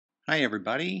Hi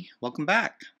everybody, welcome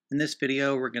back. In this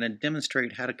video we're going to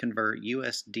demonstrate how to convert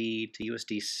USD to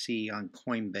USDC on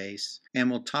Coinbase, and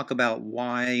we'll talk about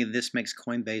why this makes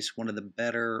Coinbase one of the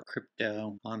better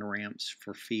crypto on-ramps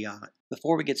for fiat.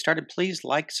 Before we get started, please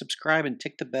like, subscribe, and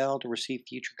tick the bell to receive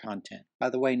future content. By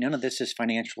the way, none of this is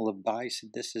financial advice.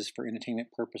 This is for entertainment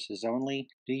purposes only.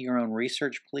 Do your own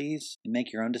research, please, and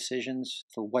make your own decisions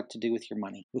for what to do with your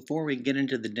money. Before we get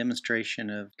into the demonstration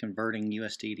of converting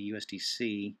USD to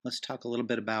USDC, let's talk a little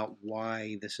bit about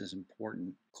why this is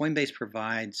important. Coinbase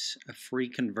provides a free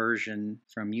conversion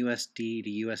from USD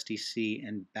to USDC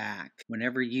and back.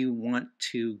 Whenever you want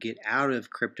to get out of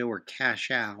crypto or cash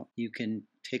out, you can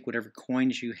take whatever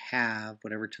coins you have,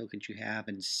 whatever tokens you have,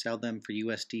 and sell them for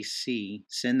USDC,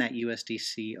 send that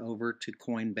USDC over to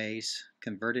Coinbase,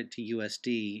 convert it to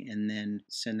USD, and then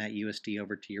send that USD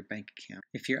over to your bank account.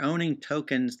 If you're owning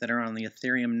tokens that are on the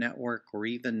Ethereum network or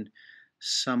even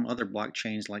some other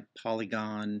blockchains like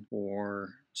Polygon or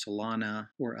Solana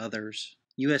or others,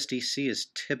 USDC is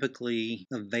typically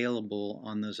available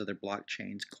on those other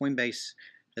blockchains. Coinbase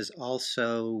has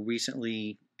also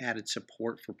recently added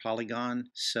support for Polygon,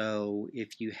 so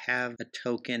if you have a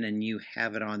token and you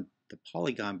have it on the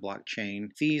Polygon blockchain,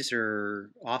 fees are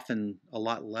often a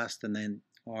lot less than they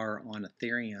are on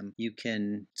Ethereum. You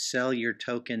can sell your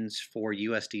tokens for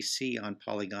USDC on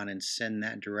Polygon and send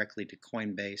that directly to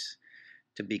Coinbase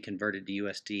to be converted to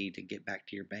USD to get back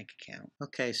to your bank account.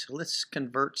 Okay, so let's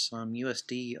convert some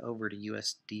USD over to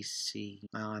USDC.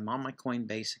 I'm on my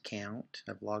Coinbase account.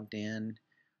 I've logged in,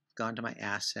 gone to my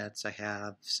assets. I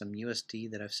have some USD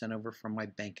that I've sent over from my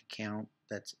bank account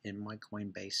that's in my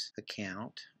Coinbase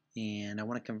account, and I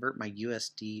want to convert my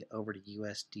USD over to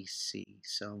USDC.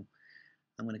 So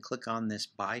I'm going to click on this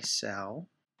buy sell.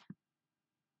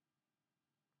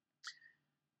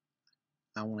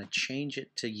 I want to change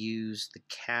it to use the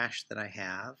cash that I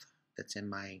have that's in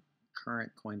my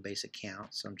current Coinbase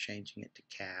account, so I'm changing it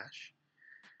to cash.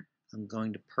 I'm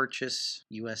going to purchase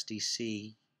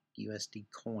USDC, USD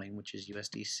coin, which is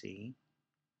USDC.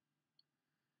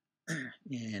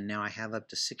 And now I have up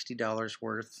to $60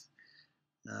 worth.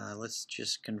 Let's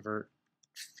just convert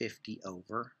 50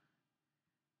 over.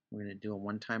 We're going to do a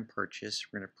one-time purchase.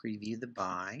 We're going to preview the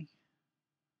buy.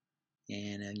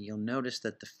 And you'll notice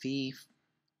that the fee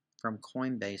from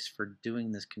Coinbase for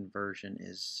doing this conversion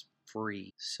is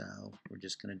free. So we're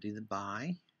just going to do the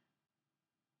buy.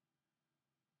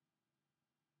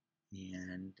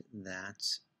 And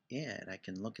that's it. I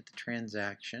can look at the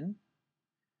transaction.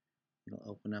 It'll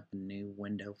open up a new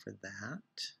window for that.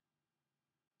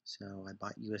 So I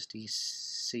bought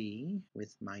USDC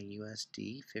with my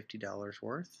USD, $50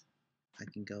 worth. I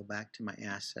can go back to my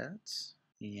assets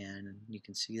and you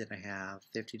can see that I have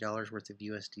 $50 worth of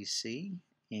USDC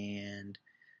and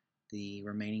the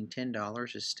remaining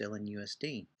 $10 is still in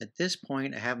USD. At this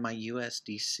point I have my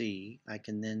USDC. I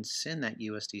can then send that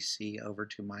USDC over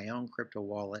to my own crypto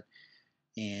wallet,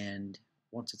 and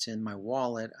once it's in my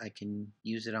wallet, I can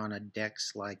use it on a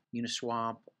DEX like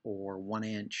Uniswap or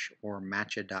 1inch or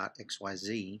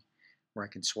Matcha.xyz, where I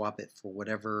can swap it for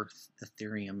whatever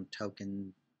Ethereum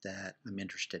token that I'm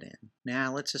interested in.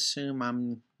 Now let's assume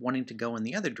I'm wanting to go in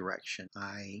the other direction.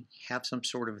 I have some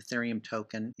sort of Ethereum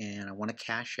token and I want to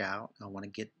cash out. I want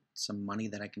to get some money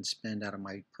that I can spend out of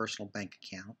my personal bank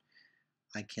account.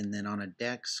 I can then on a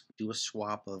DEX do a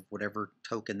swap of whatever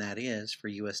token that is for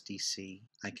USDC.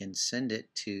 I can send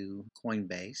it to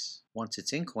Coinbase. Once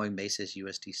it's in Coinbase as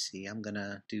USDC, I'm going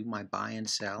to do my buy and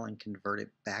sell and convert it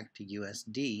back to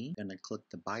USD. I'm going to click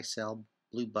the buy sell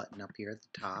blue button up here at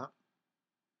the top.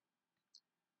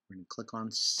 We're going to click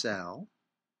on sell.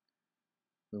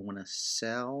 We want to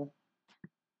sell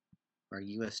our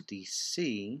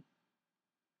USDC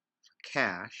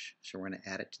cash, so we're going to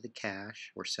add it to the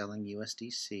cash. We're selling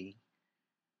USDC.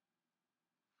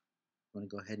 I'm going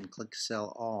to go ahead and click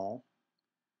sell all,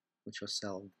 which will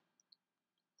sell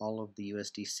all of the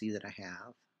USDC that I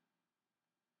have.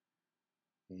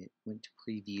 It went to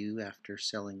preview after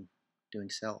doing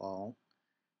sell all.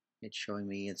 It's showing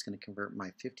me it's going to convert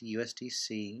my 50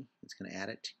 USDC. It's going to add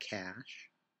it to cash.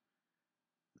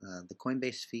 The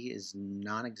Coinbase fee is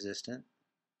non-existent.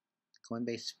 The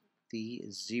Coinbase fee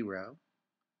is 0.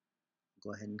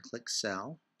 Go ahead and click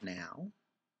sell now.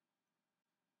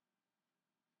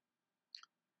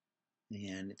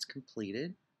 And it's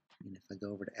completed. And if I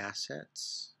go over to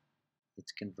assets,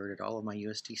 it's converted all of my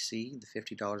USDC, the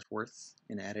 $50 worth,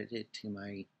 and added it to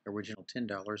my original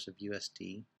 $10 of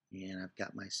USD. And I've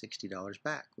got my $60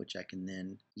 back, which I can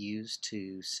then use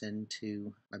to send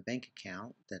to my bank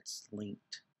account that's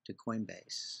linked to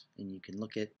Coinbase. And you can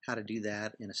look at how to do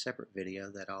that in a separate video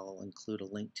that I'll include a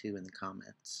link to in the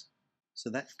comments. So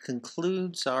that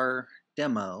concludes our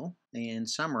demo. In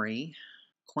summary,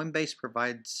 Coinbase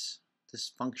provides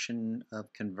this function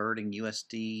of converting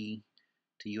USD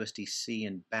to USDC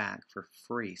and back for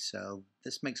free. So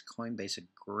this makes Coinbase a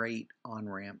great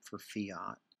on-ramp for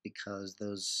fiat, because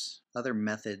those other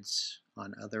methods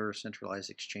on other centralized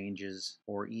exchanges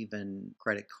or even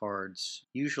credit cards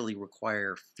usually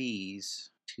require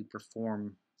fees to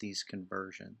perform these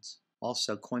conversions.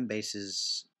 Also, Coinbase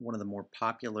is one of the more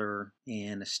popular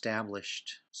and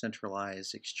established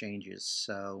centralized exchanges,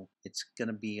 so it's going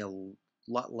to be a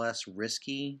lot less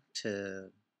risky to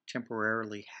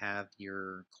temporarily have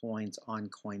your coins on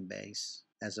Coinbase,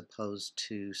 as opposed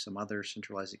to some other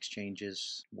centralized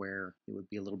exchanges where it would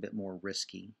be a little bit more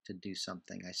risky to do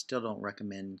something. I still don't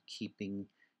recommend keeping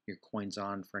your coins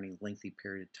on for any lengthy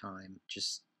period of time.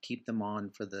 Just keep them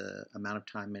on for the amount of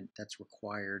time that's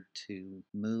required to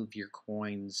move your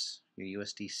coins, your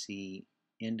USDC,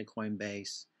 into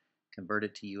Coinbase, convert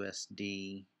it to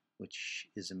USD, which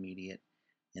is immediate,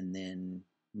 and then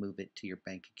move it to your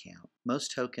bank account.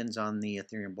 Most tokens on the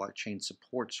Ethereum blockchain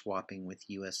support swapping with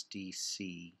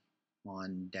USDC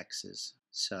on DEXs.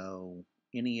 So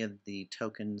any of the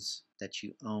tokens that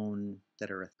you own that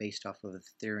are based off of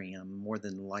Ethereum, more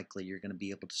than likely you're going to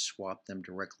be able to swap them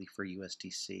directly for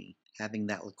USDC. Having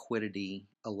that liquidity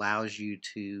allows you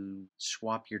to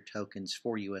swap your tokens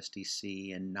for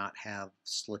USDC and not have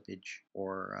slippage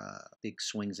or big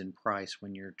swings in price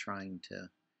when you're trying to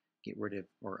get rid of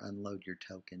or unload your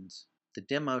tokens. The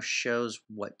demo shows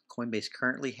what Coinbase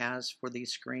currently has for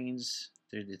these screens.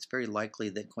 It's very likely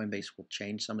that Coinbase will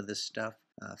change some of this stuff.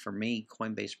 For me,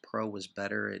 Coinbase Pro was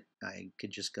better. I could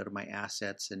just go to my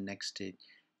assets, and next to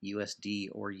USD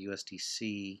or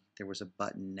USDC, there was a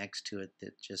button next to it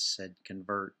that just said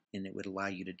convert, and it would allow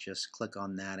you to just click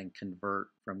on that and convert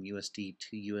from USD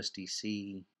to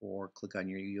USDC, or click on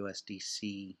your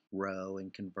USDC row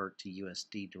and convert to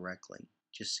USD directly.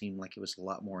 Just seemed like it was a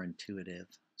lot more intuitive.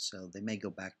 So they may go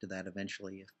back to that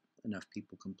eventually if enough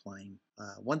people complain.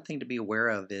 One thing to be aware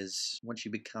of is once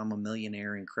you become a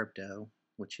millionaire in crypto,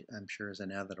 which I'm sure is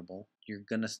inevitable, you're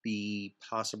going to be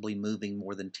possibly moving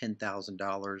more than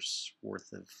 $10,000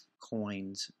 worth of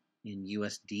coins in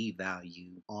USD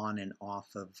value on and off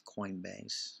of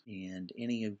Coinbase. And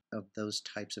any of those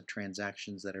types of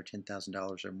transactions that are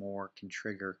 $10,000 or more can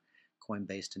trigger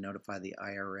Coinbase to notify the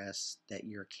IRS that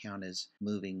your account is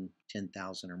moving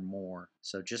 10,000 or more.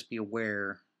 So just be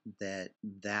aware that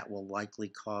that will likely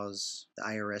cause the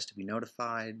IRS to be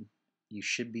notified. You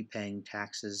should be paying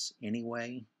taxes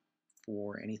anyway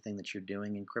for anything that you're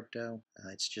doing in crypto.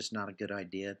 It's just not a good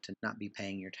idea to not be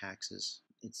paying your taxes.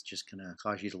 It's just going to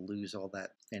cause you to lose all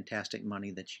that fantastic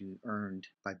money that you earned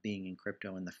by being in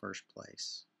crypto in the first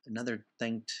place. Another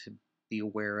thing to be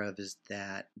aware of is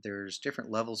that there's different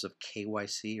levels of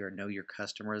KYC, or know your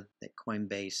customer, that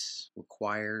Coinbase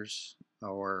requires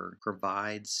or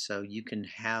provides. So you can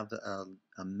have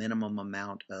a minimum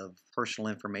amount of personal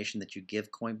information that you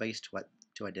give Coinbase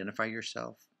to identify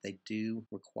yourself. They do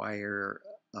require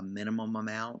a minimum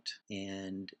amount,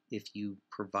 and if you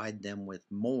provide them with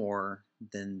more,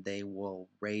 then they will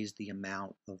raise the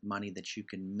amount of money that you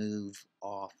can move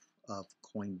off of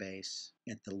Coinbase.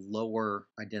 At the lower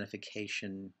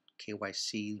identification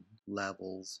KYC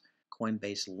levels,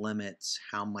 Coinbase limits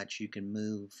how much you can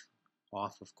move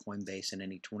off of Coinbase in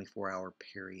any 24-hour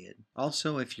period.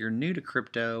 Also, if you're new to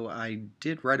crypto, I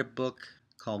did write a book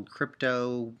called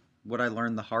Crypto: What I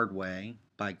Learned the Hard Way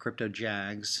by Crypto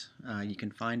Jags. You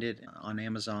can find it on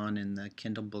Amazon in the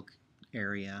Kindle book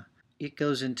area. It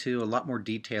goes into a lot more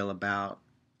detail about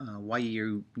why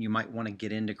you might want to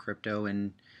get into crypto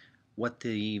and what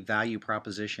the value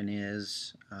proposition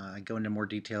is. I go into more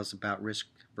details about risk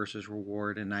versus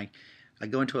reward, and I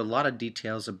go into a lot of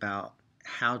details about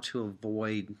how to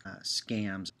avoid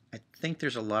scams. I think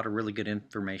there's a lot of really good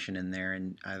information in there,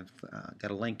 and I've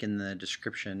got a link in the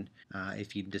description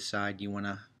if you decide you want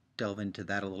to delve into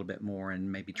that a little bit more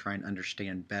and maybe try and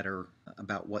understand better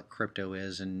about what crypto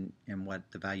is and what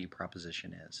the value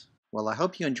proposition is. Well, I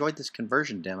hope you enjoyed this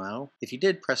conversion demo. If you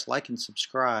did, press like and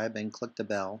subscribe and click the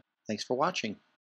bell. Thanks for watching.